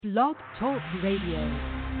Blog Talk Radio.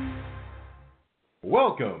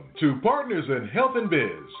 Welcome to Partners in Health and Biz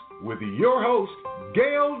with your host,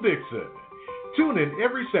 Gail Dixon. Tune in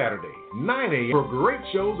every Saturday, 9 a.m. for great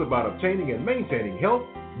shows about obtaining and maintaining health,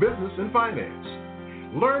 business, and finance.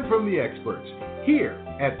 Learn from the experts here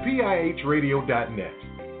at pihradio.net.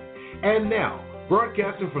 And now,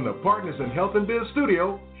 broadcasting from the Partners in Health and Biz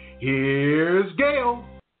studio, here's Gail.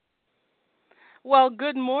 Well,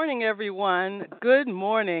 good morning, everyone. Good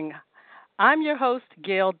morning. I'm your host,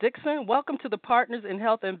 Gail Dixon. Welcome to the Partners in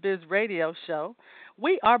Health and Biz radio show.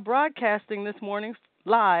 We are broadcasting this morning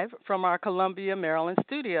live from our Columbia, Maryland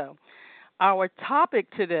studio. Our topic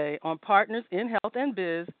today on Partners in Health and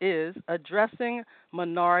Biz is addressing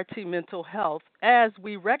minority mental health as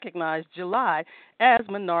we recognize July as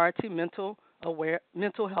Minority Mental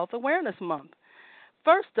Health Awareness Month.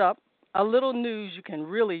 First up, a little news you can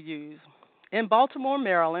really use. In Baltimore,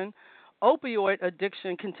 Maryland, opioid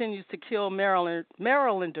addiction continues to kill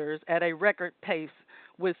Marylanders at a record pace,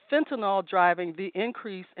 with fentanyl driving the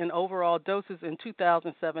increase in overall doses in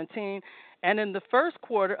 2017 and in the first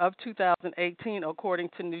quarter of 2018, according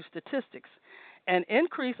to new statistics. An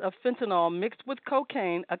increase of fentanyl mixed with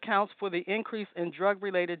cocaine accounts for the increase in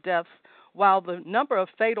drug-related deaths, while the number of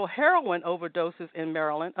fatal heroin overdoses in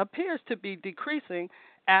Maryland appears to be decreasing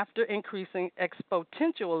after increasing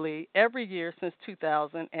exponentially every year since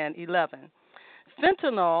 2011.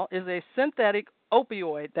 Fentanyl is a synthetic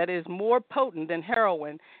opioid that is more potent than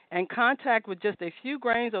heroin, and contact with just a few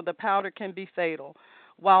grains of the powder can be fatal.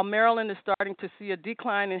 While Maryland is starting to see a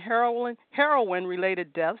decline in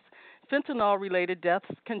heroin-related deaths, fentanyl-related deaths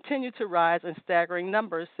continue to rise in staggering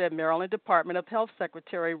numbers, said Maryland Department of Health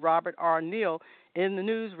Secretary Robert R. Neal in the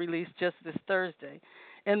news release just this Thursday.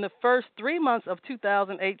 In the first 3 months of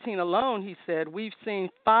 2018 alone, he said, we've seen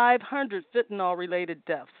 500 fentanyl-related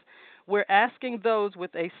deaths. We're asking those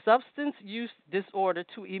with a substance use disorder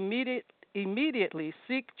to immediately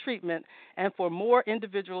seek treatment and for more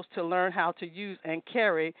individuals to learn how to use and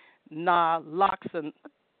carry naloxone.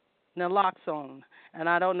 And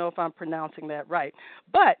I don't know if I'm pronouncing that right.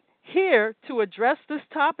 But here to address this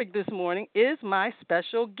topic this morning is my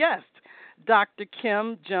special guest, Dr.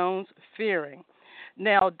 Kim Jones-Fearing.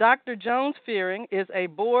 Now, Dr. Jones-Fearing is a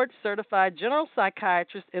board-certified general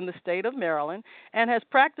psychiatrist in the state of Maryland and has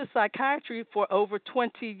practiced psychiatry for over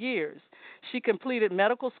 20 years. She completed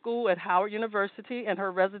medical school at Howard University and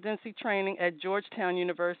her residency training at Georgetown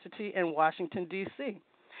University in Washington, D.C.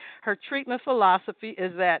 Her treatment philosophy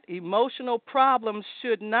is that emotional problems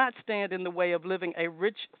should not stand in the way of living a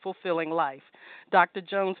rich, fulfilling life. Dr.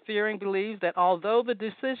 Jones-Fearing believes that although the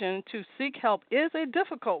decision to seek help is a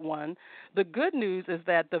difficult one, the good news is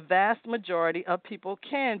that the vast majority of people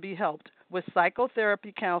can be helped with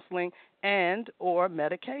psychotherapy, counseling, and or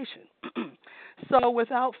medication. So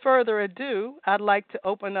without further ado, I'd like to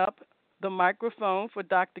open up the microphone for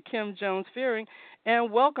Dr. Kim Jones-Fearing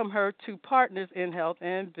and welcome her to Partners in Health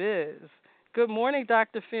and Biz. Good morning,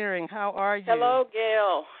 Dr. Fearing. How are you? Hello,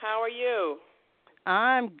 Gail. How are you?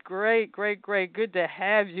 I'm great. Good to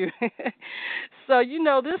have you. So,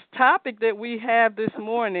 this topic that we have this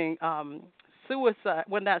morning,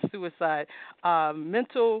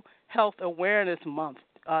 Mental Health Awareness Month.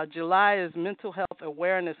 July is Mental Health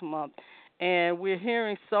Awareness Month. And we're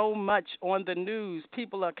hearing so much on the news.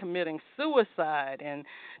 People are committing suicide and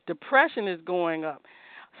depression is going up.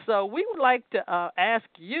 So we would like to ask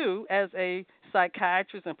you as a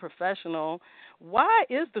psychiatrist and professional, why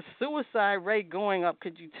is the suicide rate going up?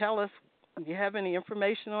 Could you tell us, do you have any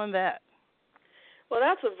information on that? Well,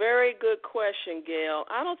 that's a very good question, Gail.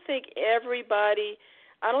 I don't think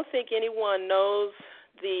anyone knows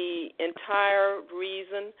the entire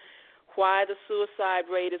reason why the suicide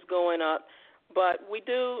rate is going up, but we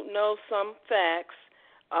do know some facts.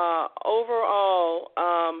 Overall,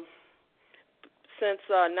 since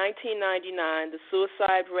 1999, the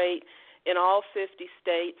suicide rate in all 50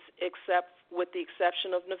 states, except with the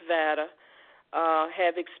exception of Nevada,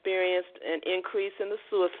 have experienced an increase in the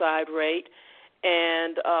suicide rate,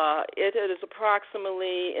 and it is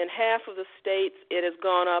approximately in half of the states it has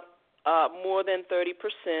gone up more than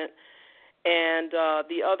 30%. And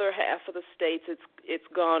the other half of the states, it's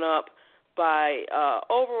gone up by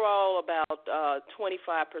overall about 25%.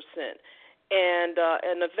 And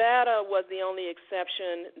Nevada was the only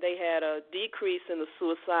exception. They had a decrease in the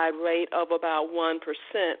suicide rate of about 1%.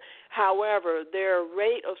 However, their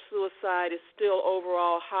rate of suicide is still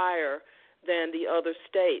overall higher than the other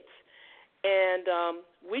states. And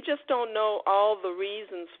we just don't know all the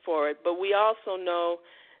reasons for it, but we also know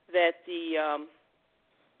that the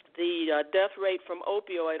death rate from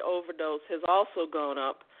opioid overdose has also gone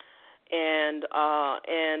up. And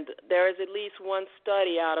there is at least one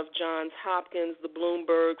study out of Johns Hopkins, the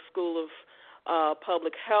Bloomberg School of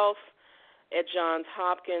Public Health at Johns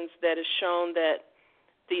Hopkins, that has shown that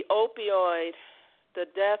the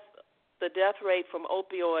death rate from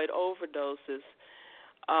opioid overdoses,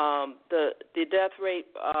 the death rate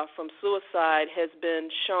from suicide has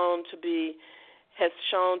shown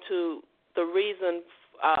to the reason.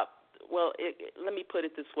 Let me put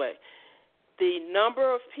it this way: the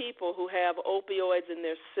number of people who have opioids in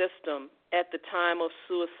their system at the time of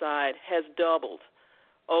suicide has doubled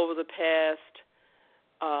over the past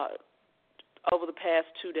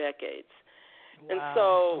 2 decades. Wow. And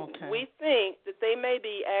so okay. we think that they may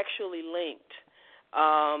be actually linked.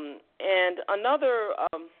 And another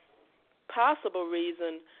possible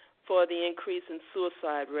reason for the increase in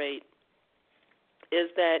suicide rate is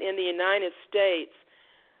that in the United States,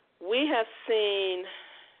 we have seen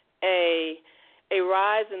a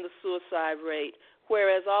rise in the suicide rate,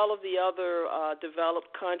 whereas all of the other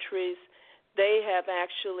developed countries, they have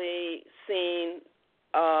actually seen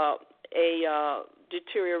a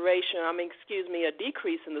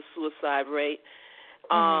decrease in the suicide rate.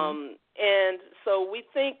 And so we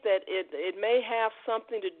think that it may have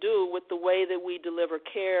something to do with the way that we deliver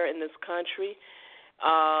care in this country.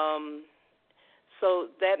 So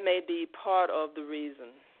that may be part of the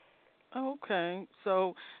reason. Okay,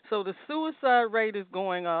 so the suicide rate is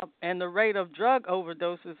going up, and the rate of drug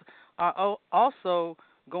overdoses are also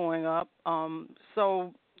going up.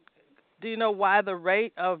 So, do you know why the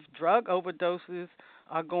rate of drug overdoses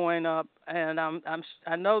are going up? And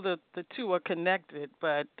I know that the two are connected,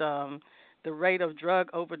 but the rate of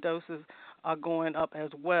drug overdoses are going up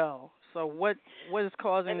as well. So, what is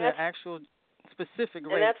causing the actual specific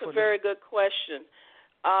rate? And that's a very good question.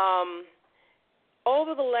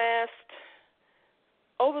 Over the last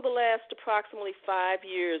approximately 5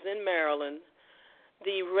 years in Maryland,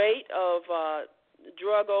 the rate of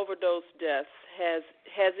drug overdose deaths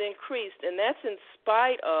has increased, and that's in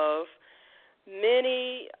spite of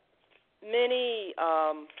many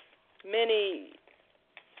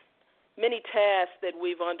tasks that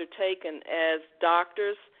we've undertaken as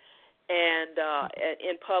doctors and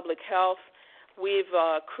in public health. We've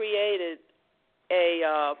created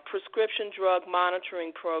a prescription drug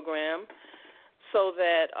monitoring program so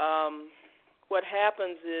that what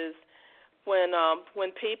happens is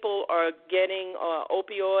when people are getting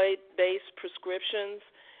opioid-based prescriptions,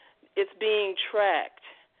 it's being tracked.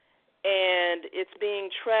 And it's being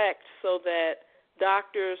tracked so that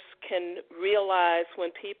doctors can realize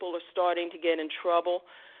when people are starting to get in trouble,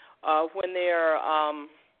 when they're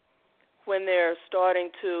starting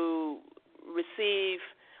to receive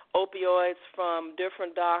opioids from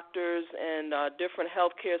different doctors and different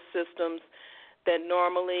healthcare systems that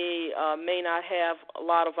normally may not have a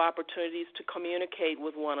lot of opportunities to communicate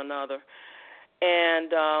with one another.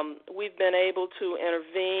 And we've been able to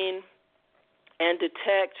intervene and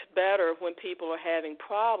detect better when people are having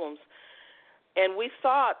problems. And we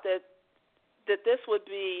thought that this would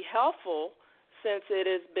be helpful, since it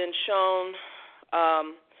has been shown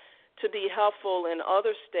to be helpful in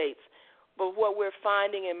other states. But what we're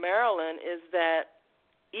finding in Maryland is that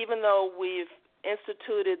even though we've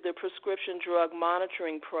instituted the prescription drug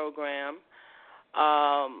monitoring program,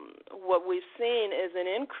 what we've seen is an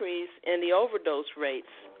increase in the overdose rates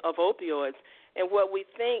of opioids. And what we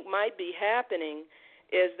think might be happening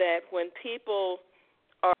is that when people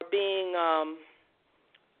are being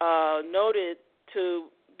noted to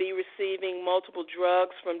be receiving multiple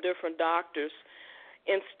drugs from different doctors,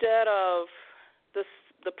 instead of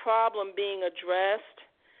the problem being addressed,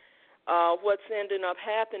 what's ending up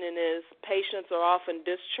happening is patients are often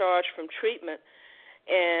discharged from treatment,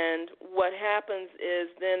 and what happens is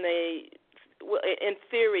then in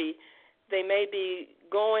theory, they may be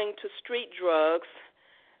going to street drugs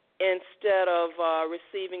instead of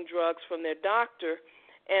receiving drugs from their doctor,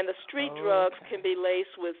 and the street drugs can be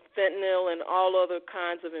laced with fentanyl and all other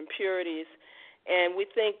kinds of impurities, and we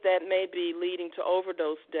think that may be leading to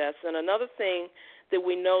overdose deaths. And another thing that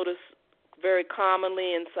we notice very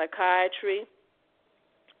commonly in psychiatry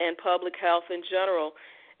and public health in general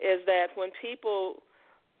is that when people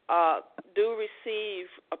do receive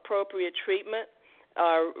appropriate treatment,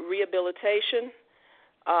 rehabilitation,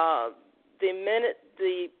 as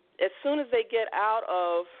soon as they get out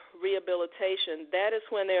of rehabilitation, that is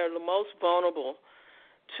when they are the most vulnerable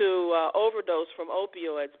to overdose from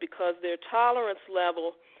opioids, because their tolerance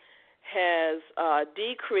level has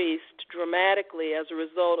decreased dramatically as a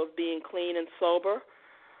result of being clean and sober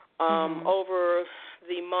over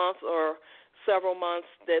the month or several months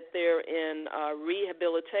that they're in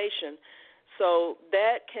rehabilitation. so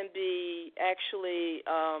that can be actually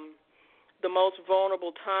the most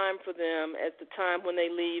vulnerable time for them at the time when they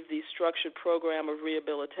leave the structured program of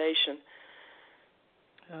rehabilitation.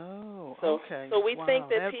 Oh, okay. So we think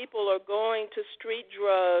that people are going to street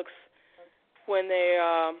drugs when they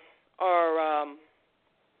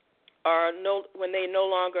when they no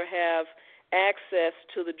longer have access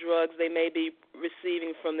to the drugs they may be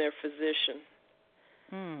receiving from their physician.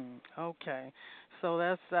 Okay. So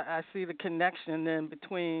that's I see the connection then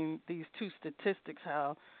between these two statistics,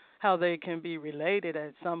 how they can be related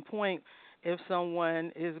at some point if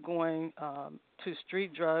someone is going to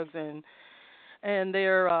street drugs and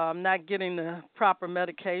they're not getting the proper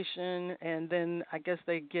medication, and then I guess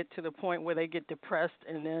they get to the point where they get depressed,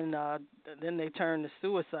 and then they turn to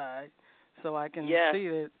suicide. So I can see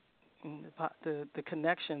that the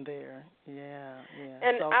connection there. Yeah.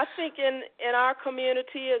 And so, I think in our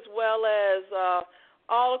community as well as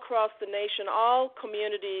all across the nation, all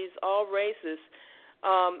communities, all races,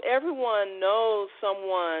 everyone knows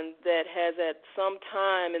someone that has at some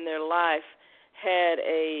time in their life had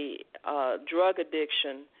a drug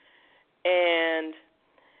addiction, and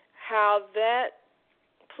how that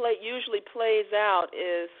usually plays out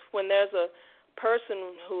is when there's a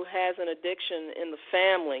person who has an addiction in the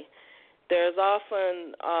family, there's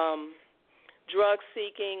often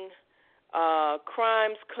drug-seeking,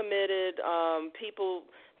 crimes committed, people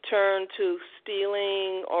turn to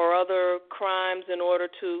stealing or other crimes in order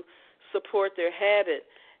to support their habit.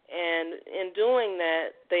 And in doing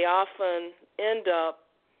that, they often end up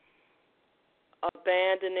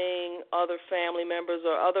abandoning other family members,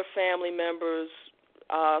 or other family members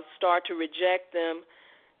start to reject them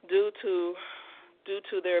due to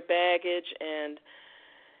their baggage and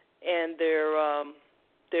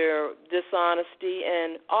their dishonesty,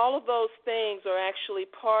 and all of those things are actually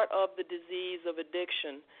part of the disease of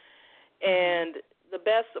addiction. And the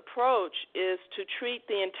best approach is to treat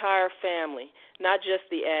the entire family, not just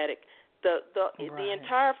the addict. The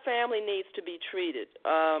entire family needs to be treated.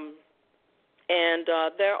 And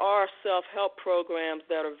there are self-help programs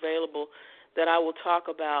that are available that I will talk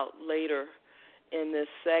about later in this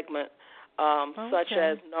segment, such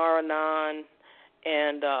as Nar-Anon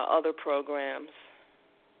and other programs.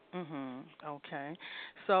 Okay.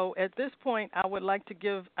 So at this point, I would like to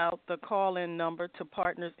give out the call-in number to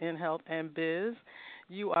Partners in Health and Biz.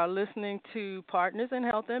 You are listening to Partners in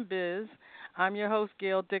Health and Biz. I'm your host,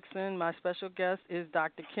 Gail Dixon. My special guest is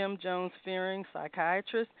Dr. Kim Jones-Fearing,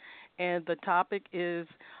 psychiatrist, and the topic is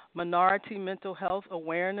Minority Mental Health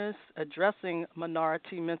Awareness, addressing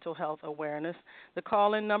minority mental health awareness. The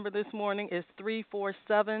call-in number this morning is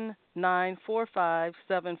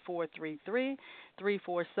 347-945-7433,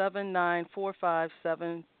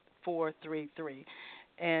 347-945-7433.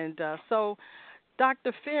 And so,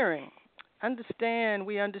 Dr. Fearing,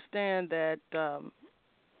 we understand that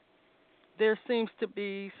there seems to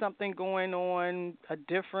be something going on, a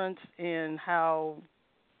difference in how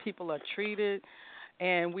people are treated,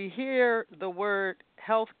 and we hear the word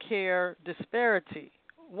healthcare disparity.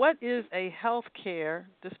 What is a healthcare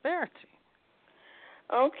disparity?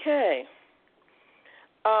 Okay.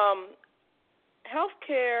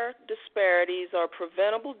 Healthcare disparities are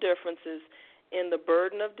preventable differences in the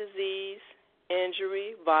burden of disease,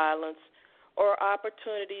 injury, violence, or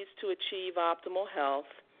opportunities to achieve optimal health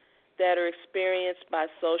that are experienced by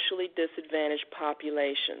socially disadvantaged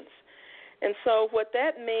populations. And so what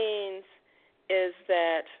that means is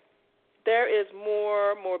that there is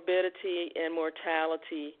more morbidity and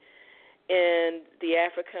mortality in the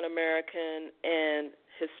African American and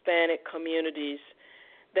Hispanic communities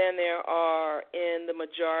than there are in the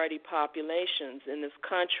majority populations in this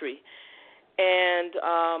country. And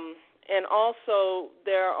also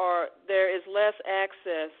there is less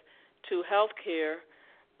access to health care,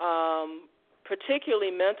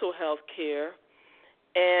 particularly mental health care.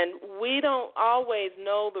 And we don't always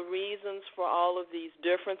know the reasons for all of these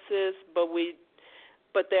differences, but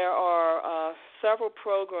there are several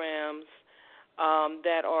programs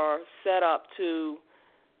that are set up to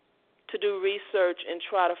do research and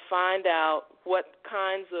try to find out what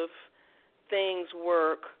kinds of things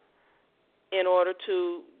work in order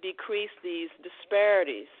to decrease these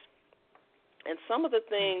disparities. And some of the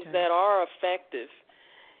things that are effective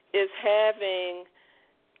is having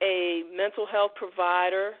a mental health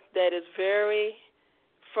provider that is very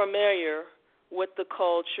familiar with the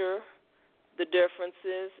culture, the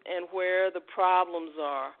differences, and where the problems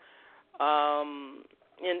are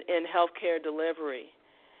in healthcare delivery.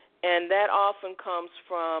 And that often comes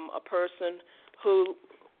from a person who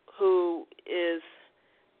is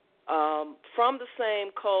from the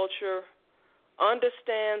same culture,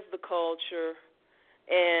 understands the culture,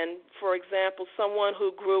 and, for example, someone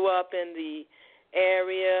who grew up in the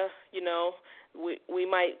area, we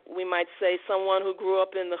might say someone who grew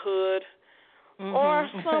up in the hood, or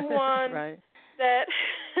someone right. that,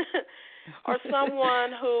 or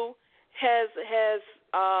someone who has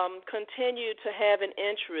continued to have an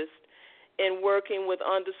interest in working with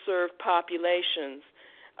underserved populations.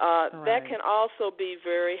 Right. That can also be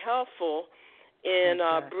very helpful in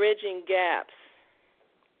bridging gaps.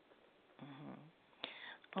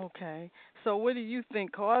 Okay. So what do you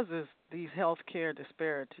think causes these healthcare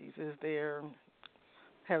disparities?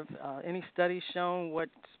 Have any studies shown what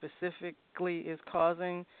specifically is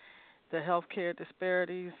causing the healthcare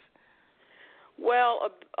disparities?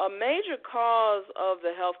 Well, a major cause of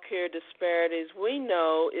the healthcare disparities we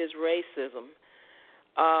know is racism.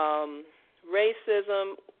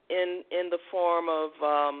 Racism in the form of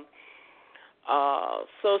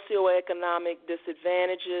socioeconomic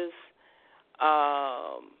disadvantages,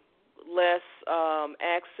 less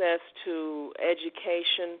access to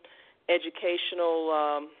educational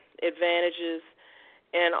advantages,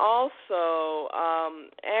 and also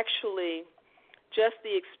actually just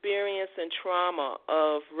the experience and trauma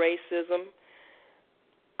of racism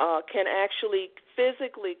can actually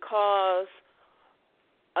physically cause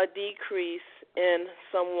a decrease in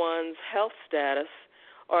someone's health status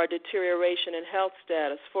or a deterioration in health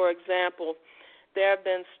status. For example, there have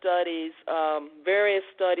been studies, various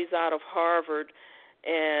studies out of Harvard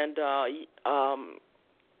and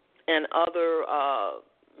other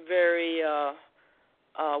very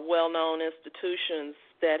well-known institutions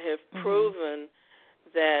that have proven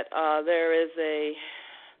that there is an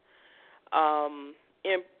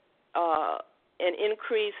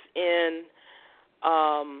increase in,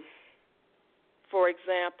 for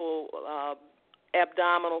example,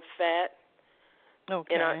 abdominal fat.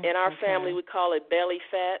 Okay. In our family, we call it belly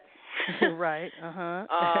fat. Right.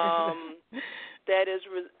 That is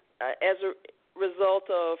as a result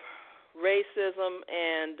of racism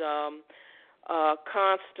and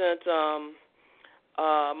constant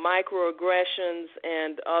microaggressions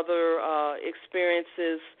and other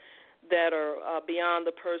experiences that are beyond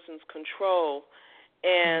the person's control.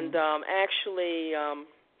 And actually,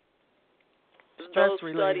 those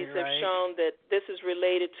studies have shown that this is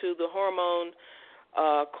related to the hormone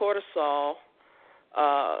cortisol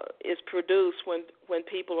is produced when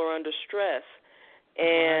people are under stress.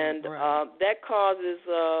 And that causes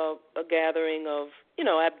a gathering of,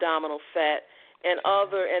 abdominal fat and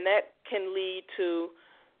that can lead to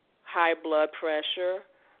high blood pressure,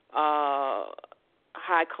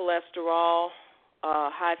 high cholesterol,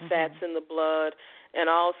 high fats in the blood, and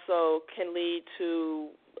also can lead to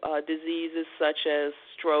diseases such as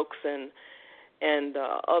strokes and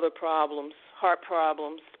other problems, heart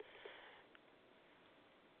problems.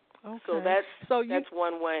 Okay. So that's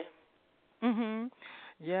one way.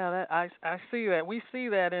 Yeah, I see that. We see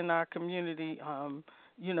that in our community.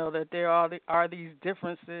 That there are these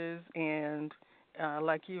differences, and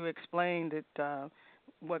like you explained, that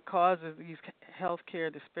what causes these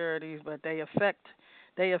healthcare disparities, but they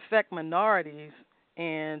affect minorities,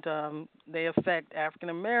 and they affect African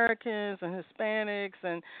Americans and Hispanics,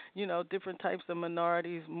 and different types of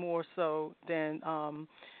minorities more so than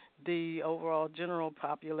the overall general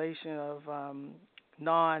population of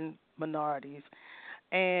non-minorities.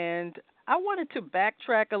 And I wanted to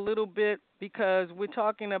backtrack a little bit because we're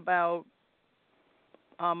talking about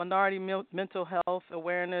minority mental health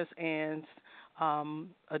awareness and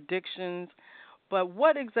addictions. But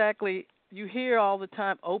what exactly, you hear all the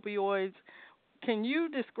time, opioids. Can you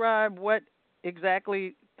describe what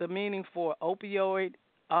exactly the meaning for opioids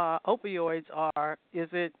are? Is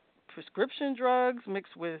it prescription drugs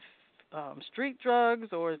mixed with street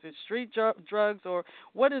drugs, or is it street drugs, or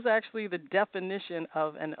what is actually the definition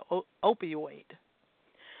of an opioid?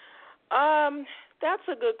 That's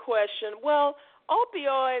a good question. Well,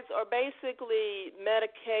 opioids are basically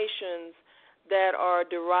medications that are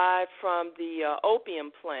derived from the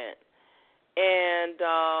opium plant, and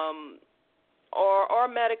or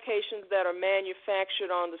medications that are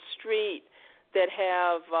manufactured on the street that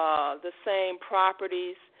have the same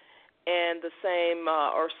properties and the same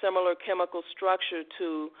or similar chemical structure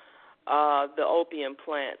to the opium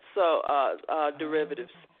plant,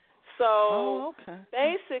 derivatives. So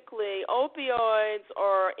basically, opioids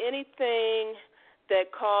are anything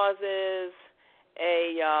that causes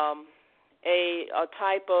a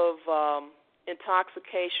type of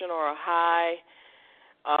intoxication or a high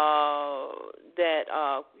that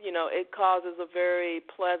it causes a very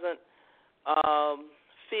pleasant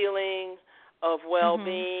feeling of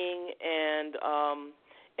well-being and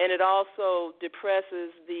and it also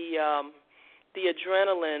depresses the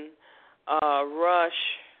adrenaline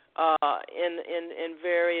rush in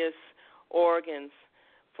various organs.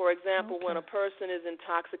 For example, when a person is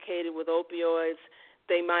intoxicated with opioids,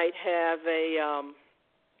 they might have a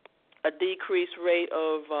decreased rate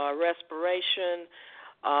of respiration,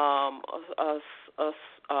 a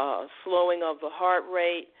slowing of the heart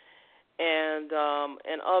rate, and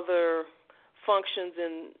other functions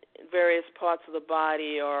in various parts of the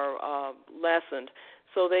body are lessened.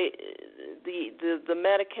 So the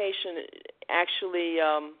medication actually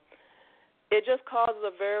it just causes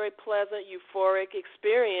a very pleasant, euphoric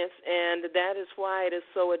experience, and that is why it is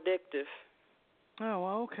so addictive.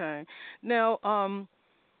 Oh, okay. Now,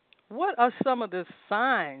 what are some of the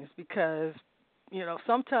signs? Because,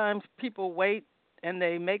 sometimes people wait and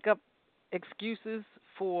they make up excuses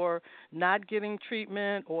for not getting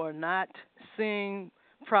treatment or not seeing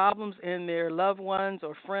problems in their loved ones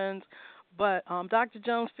or friends. But Dr.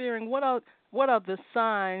 Jones-Fearing, what are the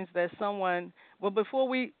signs that someone? Well, before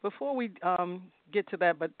we get to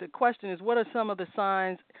that, but the question is, what are some of the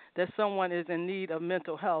signs that someone is in need of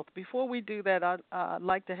mental health? Before we do that, I'd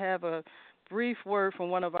like to have a brief word from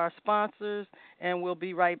one of our sponsors, and we'll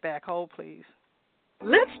be right back. Hold, please.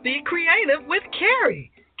 Let's be creative with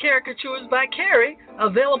Carrie. Caricatures by Carrie,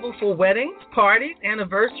 available for weddings, parties,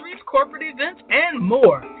 anniversaries, corporate events, and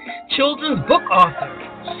more. Children's book author,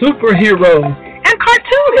 superheroes, and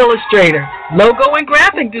cartoon illustrator, logo and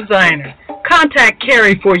graphic designer. Contact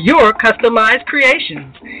Carrie for your customized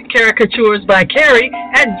creations. Caricatures by Carrie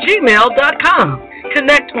at gmail.com.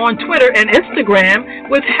 Connect on Twitter and Instagram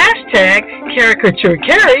with hashtag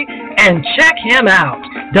CaricatureCarrie and check him out.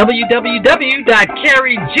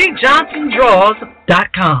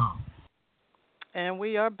 www.carriegjohnsondraws.com. And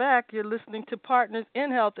we are back. You're listening to Partners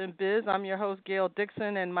in Health and Biz. I'm your host, Gail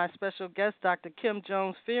Dixon, and my special guest, Dr. Kim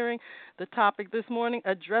Jones-Fearing. The topic this morning,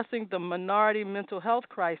 addressing the minority mental health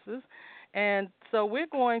crisis. And so we're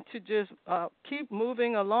going to just keep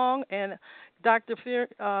moving along. And Dr.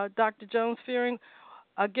 Jones-Fearing,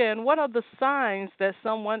 again, what are the signs that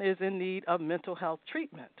someone is in need of mental health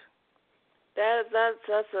treatment? That's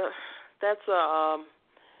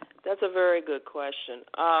a very good question.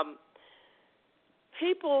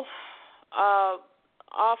 People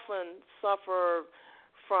often suffer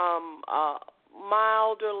from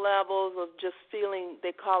milder levels of just feeling.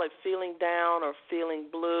 They call it feeling down or feeling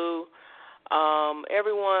blue.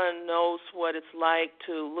 Everyone knows what it's like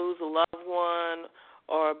to lose a loved one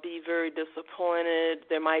or be very disappointed.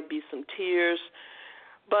 There might be some tears,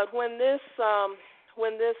 but when this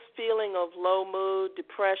feeling of low mood,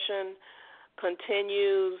 depression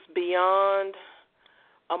continues beyond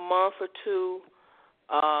a month or two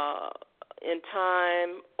in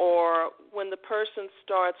time, or when the person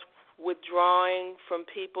starts withdrawing from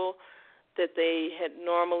people that they had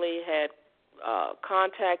normally had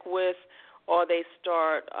contact with, or they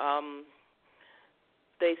start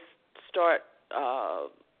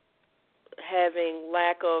having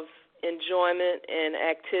lack of enjoyment in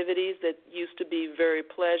activities that used to be very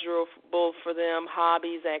pleasurable for them,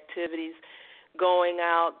 hobbies, activities, going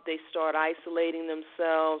out, they start isolating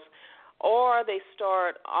themselves, or they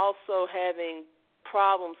start also having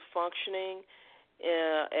problems functioning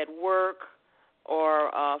at work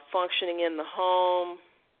or functioning in the home.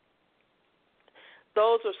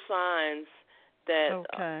 Those are signs that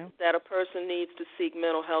that a person needs to seek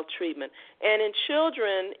mental health treatment. And in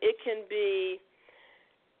children, it can be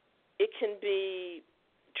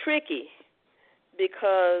tricky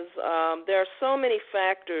because there are so many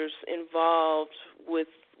factors involved with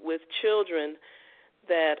children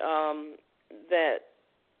that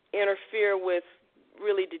interfere with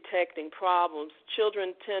really detecting problems.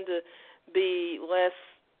 Children tend to be less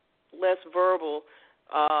verbal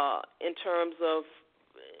in terms of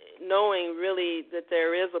knowing really that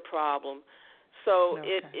there is a problem. So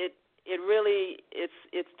it's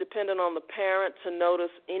dependent on the parent to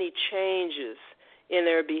notice any changes in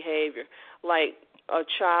their behavior, like a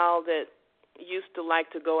child that used to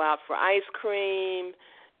like to go out for ice cream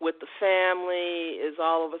with the family is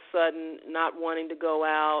all of a sudden not wanting to go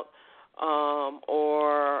out,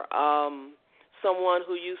 or someone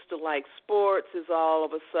who used to like sports is all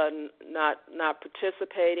of a sudden not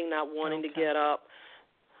participating, not wanting to get up,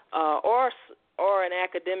 or an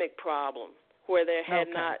academic problem where there had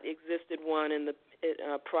not existed one in the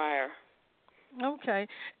prior. Okay,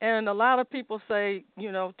 and a lot of people say,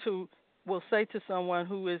 will say to someone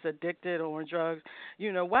who is addicted or on drugs,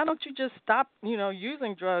 why don't you just stop,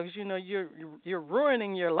 using drugs? You're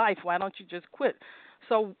ruining your life. Why don't you just quit?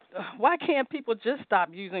 So why can't people just stop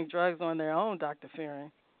using drugs on their own, Dr.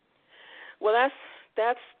 Fearing? Well,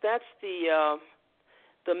 that's the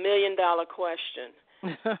 $1 million question.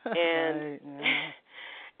 And right,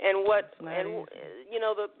 yeah. and what It's not and easy. you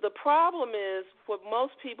know the problem is what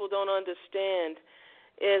most people don't understand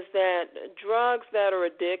is that drugs that are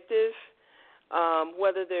addictive,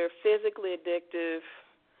 whether they're physically addictive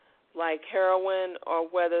like heroin, or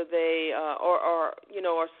whether they or you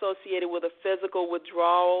know are associated with a physical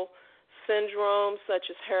withdrawal syndrome such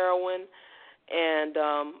as heroin and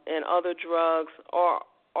other drugs, or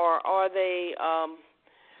are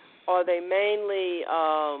they mainly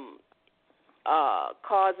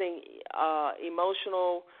causing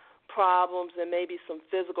emotional problems and maybe some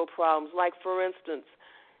physical problems? Like, for instance,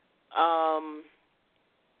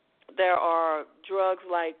 there are drugs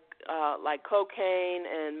like cocaine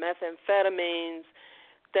and methamphetamines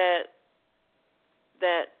that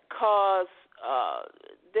cause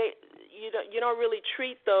you don't really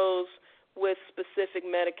treat those with specific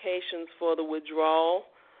medications for the withdrawal.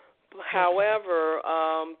 However,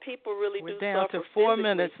 people really We're do down suffer to 4 physically.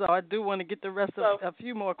 minutes, so I do want to get the rest of a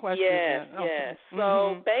few more questions Yes, in. Okay. yes.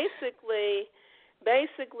 So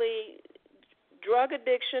basically, drug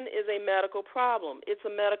addiction is a medical problem. It's a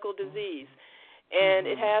medical disease, and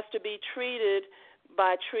it has to be treated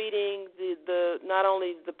by treating the not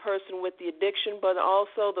only the person with the addiction but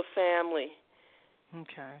also the family.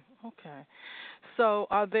 Okay. So,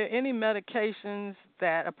 are there any medications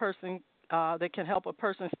that a person that can help a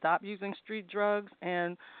person stop using street drugs?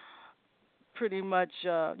 And pretty much,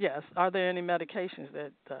 yes. Are there any medications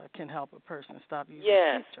that can help a person stop using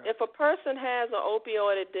street drugs? If a person has an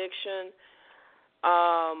opioid addiction,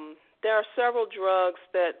 there are several drugs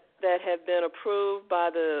that have been approved by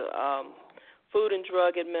the Food and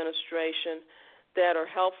Drug Administration that are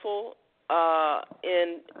helpful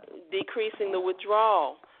in decreasing the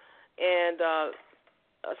withdrawal. And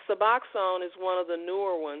Suboxone is one of the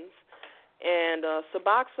newer ones. And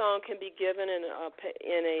Suboxone can be given in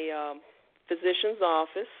a physician's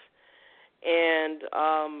office, and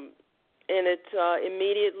it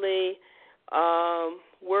immediately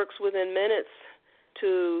works within minutes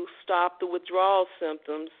to stop the withdrawal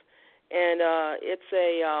symptoms. And it's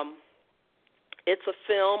a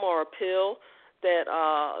film or a pill that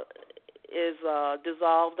is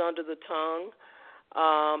dissolved under the tongue,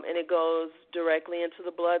 and it goes directly into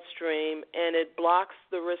the bloodstream, and it blocks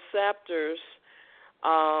the receptors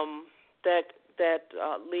that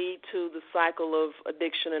lead to the cycle of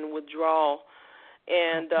addiction and withdrawal.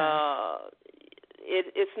 And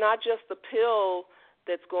it's not just the pill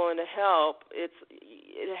that's going to help. It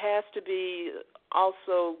has to be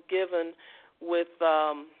also given with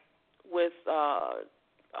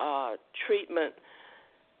treatment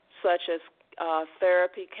such as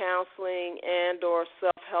therapy, counseling, and or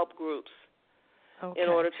self-help groups in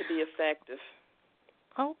order to be effective.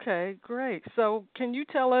 Okay, great. So, can you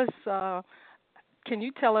tell us how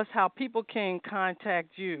people can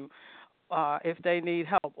contact you if they need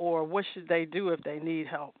help, or what should they do if they need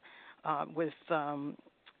help with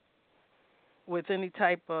any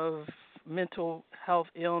type of mental health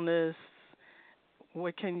illness?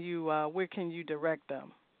 Where can you direct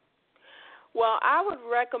them? Well, I would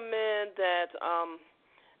recommend that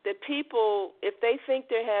people, if they think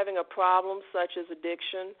they're having a problem such as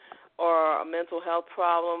addiction or a mental health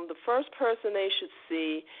problem, the first person they should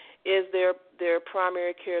see is their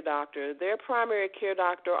primary care doctor. Their primary care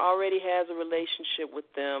doctor already has a relationship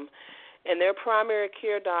with them, and their primary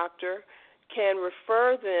care doctor can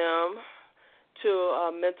refer them to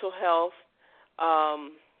a mental health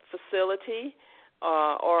facility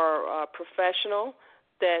or a professional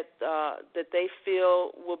that they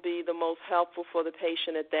feel will be the most helpful for the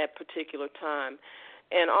patient at that particular time.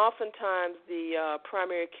 And oftentimes the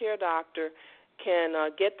primary care doctor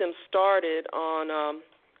can get them started on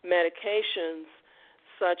medications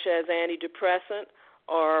such as antidepressant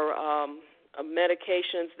or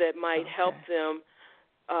medications that might help them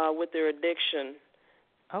with their addiction.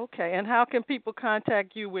 Okay, and how can people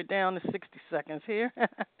contact you? We're down to 60 seconds here.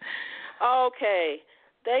 Okay,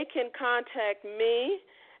 they can contact me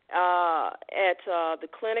at the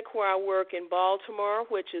clinic where I work in Baltimore,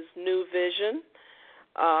 which is New Vision,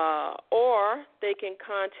 or they can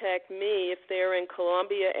contact me if they're in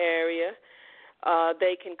Columbia area.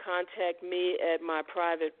 They can contact me at my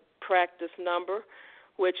private practice number,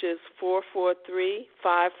 which is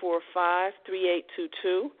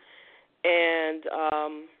 443-545-3822, and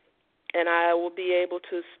I will be able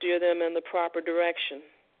to steer them in the proper direction.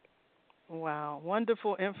 Wow,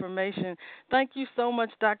 wonderful information. Thank you so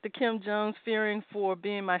much, Dr. Kim Jones-Fearing, for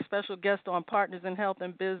being my special guest on Partners in Health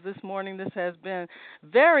and Biz this morning. This has been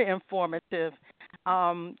very informative.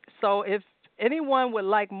 So if anyone would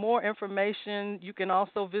like more information, you can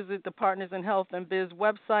also visit the Partners in Health and Biz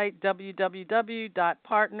website,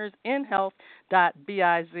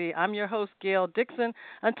 www.partnersinhealth.biz. I'm your host, Gail Dixon.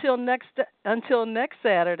 Until next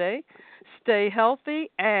Saturday, stay healthy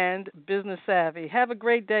and business savvy. Have a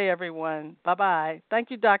great day, everyone. Bye-bye.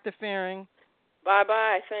 Thank you, Dr. Fearing.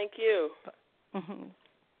 Bye-bye. Thank you. Mm-hmm.